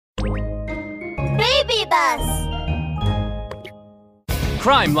Scooby Bus!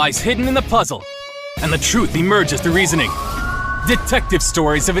 Crime lies hidden in the puzzle, and the truth emerges through reasoning. Detective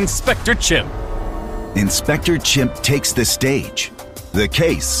Stories of Inspector Chimp. Inspector Chimp takes the stage. The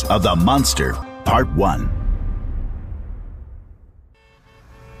Case of the Monster, Part 1.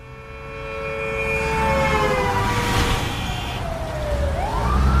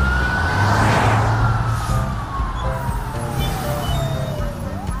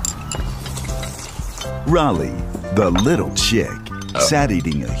 Raleigh, the little chick, sat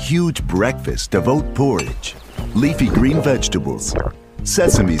eating a huge breakfast of oat porridge, leafy green vegetables,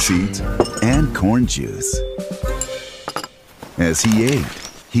 sesame seeds, and corn juice. As he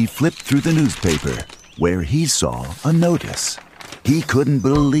ate, he flipped through the newspaper, where he saw a notice. He couldn't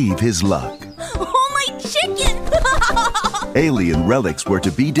believe his luck. Oh, my chicken! Alien relics were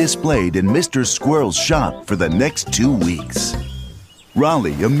to be displayed in Mr. Squirrel's shop for the next 2 weeks.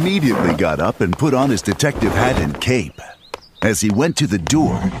 Raleigh immediately got up and put on his detective hat and cape. As he went to the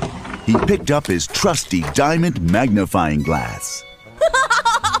door, he picked up his trusty diamond magnifying glass.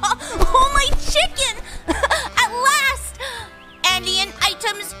 Oh, my chicken! At last! Alien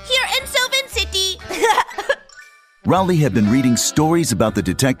items here in Sylvan City! Raleigh had been reading stories about the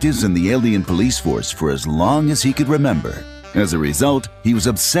detectives and the alien police force for as long as he could remember. As a result, he was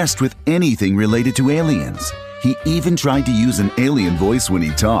obsessed with anything related to aliens. He even tried to use an alien voice when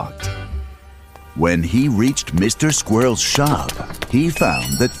he talked. When he reached Mr. Squirrel's shop, he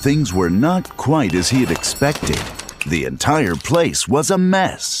found that things were not quite as he had expected. The entire place was a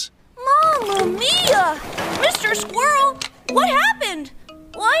mess. Mamma mia! Mr. Squirrel, what happened?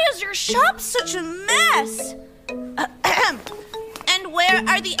 Why is your shop such a mess? And where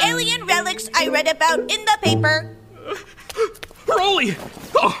are the alien relics I read about in the paper? Rolly!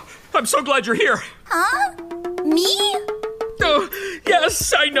 Oh, I'm so glad you're here. Huh? Me? Oh,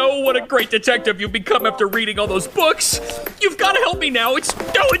 yes, I know what a great detective you've become after reading all those books. You've got to help me now. It's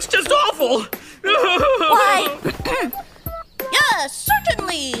just awful. Why? Yes,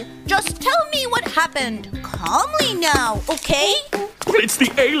 certainly. Just tell me what happened. Calmly now, okay? It's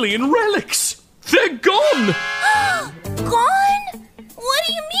the alien relics. They're gone. Gone? What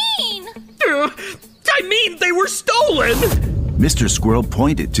do you mean? I mean, they were stolen. Mr. Squirrel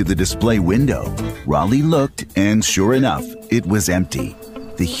pointed to the display window. Raleigh looked, and sure enough, it was empty.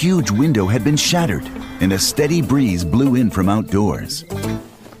 The huge window had been shattered, and a steady breeze blew in from outdoors.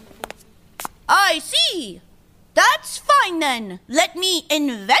 I see. That's fine then. Let me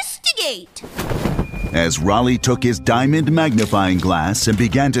investigate. As Raleigh took his diamond magnifying glass and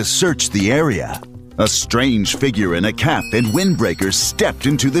began to search the area, a strange figure in a cap and windbreaker stepped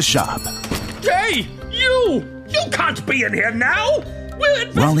into the shop. Hey, you! You can't be in here now!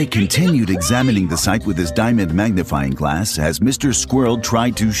 Raleigh continued examining the site with his diamond magnifying glass as Mr. Squirrel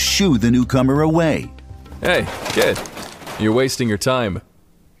tried to shoo the newcomer away. Hey, kid, you're wasting your time.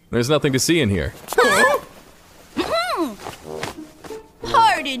 There's nothing to see in here.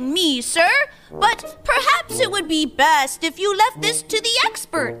 Pardon me, sir, but perhaps it would be best if you left this to the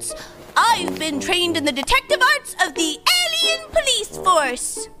experts. I've been trained in the detective arts of the alien police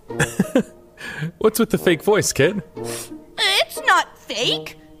force. What's with the fake voice, kid? It's not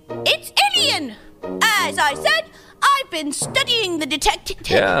fake. It's alien. As I said, I've been studying the detective...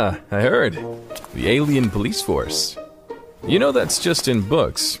 Yeah, I heard. The alien police force. You know that's just in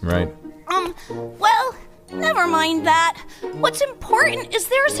books, right? Well, never mind that. What's important is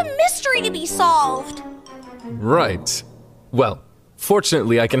there's a mystery to be solved. Right. Well,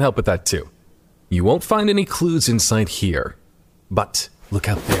 fortunately, I can help with that too. You won't find any clues inside here. But look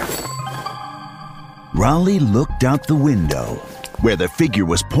out there. Raleigh looked out the window, where the figure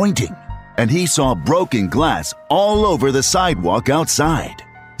was pointing, and he saw broken glass all over the sidewalk outside.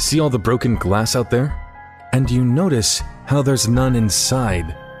 See all the broken glass out there? And you notice how there's none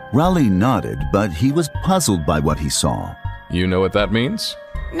inside. Raleigh nodded, but he was puzzled by what he saw. You know what that means?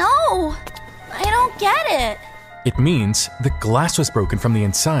 No, I don't get it. It means the glass was broken from the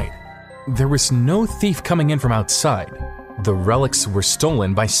inside. There was no thief coming in from outside. The relics were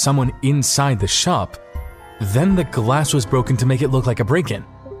stolen by someone inside the shop. Then the glass was broken to make it look like a break-in.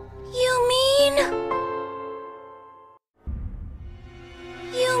 You mean...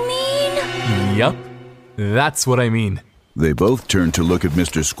 Yup, that's what I mean. They both turned to look at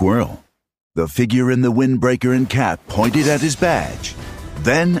Mr. Squirrel. The figure in the windbreaker and cap pointed at his badge,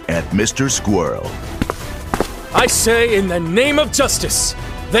 then at Mr. Squirrel. I say in the name of justice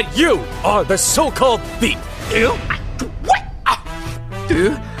that you are the so-called thief. What?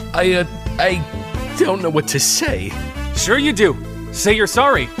 I don't know what to say. Sure you do. Say you're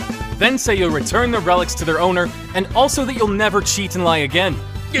sorry. Then say you'll return the relics to their owner, and also that you'll never cheat and lie again.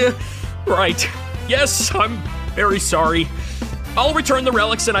 Right. Yes, I'm very sorry. I'll return the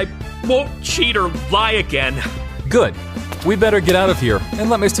relics and I won't cheat or lie again. Good. We better get out of here and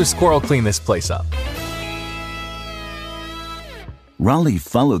let Mr. Squirrel clean this place up. Raleigh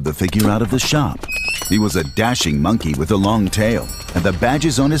followed the figure out of the shop. He was a dashing monkey with a long tail, and the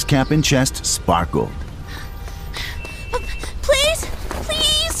badges on his cap and chest sparkled. Please,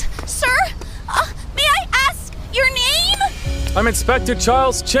 sir, may I ask your name? I'm Inspector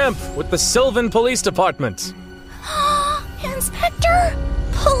Charles Chimp with the Sylvan Police Department. Inspector?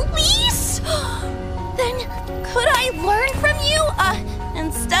 Police? Then could I learn from you?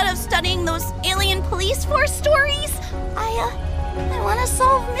 Instead of studying those alien police force stories, I want to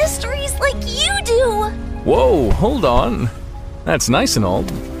solve mysteries like you do. Whoa, hold on. That's nice and all,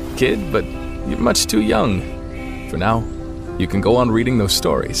 kid, but you're much too young. For now, you can go on reading those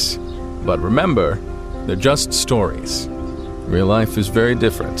stories. But remember, they're just stories. Real life is very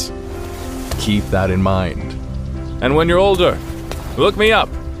different. Keep that in mind. And when you're older, look me up,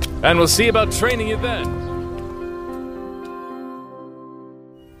 and we'll see about training you then.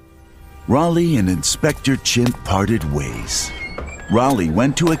 Raleigh and Inspector Chimp parted ways. Raleigh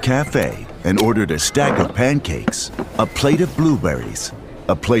went to a cafe and ordered a stack of pancakes, a plate of blueberries,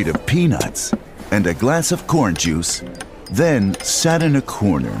 a plate of peanuts, and a glass of corn juice, then sat in a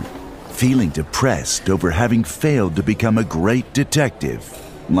corner, feeling depressed over having failed to become a great detective,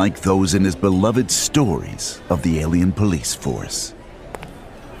 like those in his beloved stories of the alien police force.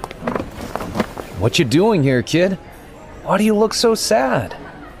 What you doing here, kid? Why do you look so sad?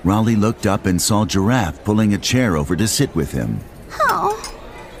 Raleigh looked up and saw Giraffe pulling a chair over to sit with him. Oh,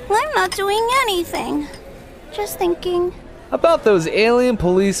 I'm not doing anything. Just thinking. About those alien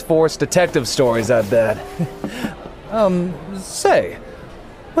police force detective stories, I bet. Say,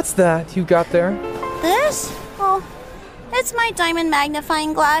 what's that you got there? This? Oh, it's my diamond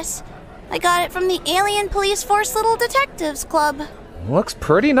magnifying glass. I got it from the Alien Police Force Little Detectives Club. Looks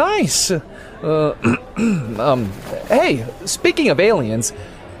pretty nice. Hey, speaking of aliens,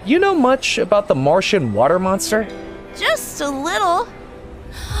 you know much about the Martian water monster? Just a little.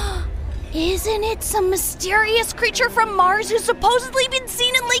 Isn't it some mysterious creature from Mars who's supposedly been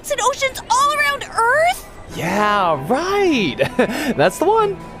seen in lakes and oceans all around Earth? Yeah, right. That's the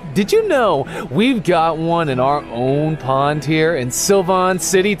one. Did you know we've got one in our own pond here in Sylvan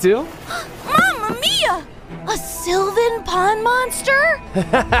City, too? Mamma mia! A Sylvan pond monster?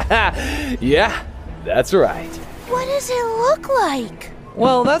 Yeah, that's right. What does it look like?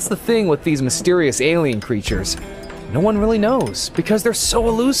 Well, that's the thing with these mysterious alien creatures. No one really knows because they're so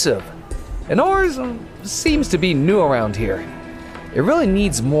elusive. And ours seems to be new around here. It really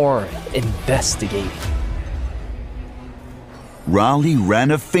needs more investigating. Raleigh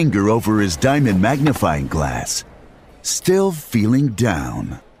ran a finger over his diamond magnifying glass, still feeling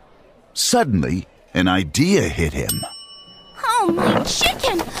down. Suddenly, an idea hit him. Oh, my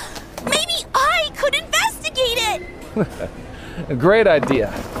chicken! Maybe I could investigate it! A great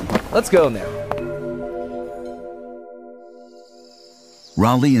idea. Let's go now.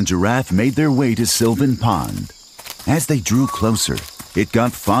 Raleigh and Giraffe made their way to Sylvan Pond. As they drew closer, it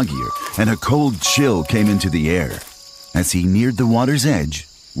got foggier and a cold chill came into the air. As he neared the water's edge,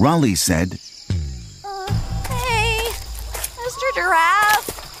 Raleigh said, Hey, Mr. Giraffe.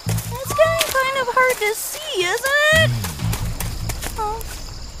 It's getting kind of hard to see, isn't it? Oh,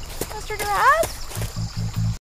 Mr. Giraffe?